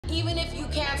even if you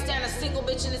can't stand a single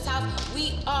bitch in this house,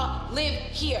 we all live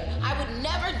here. I would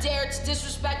never dare to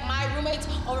disrespect my roommates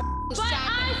over But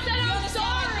I said I'm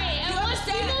sorry, and once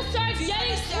people start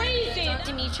getting crazy.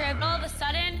 Demitra, all of a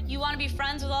sudden, you want to be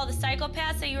friends with all the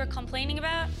psychopaths that you were complaining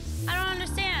about? I don't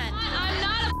understand. I'm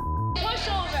not a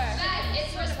pushover.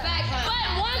 It's respect.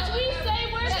 But once we say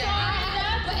we're sorry,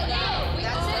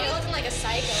 that's it. You're looking like a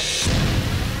psycho.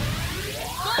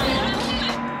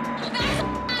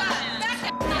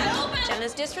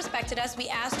 Jenna's disrespected us. We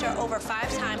asked her over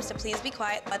 5 times to please be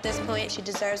quiet. At this point, she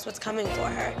deserves what's coming for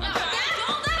her.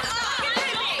 Don't let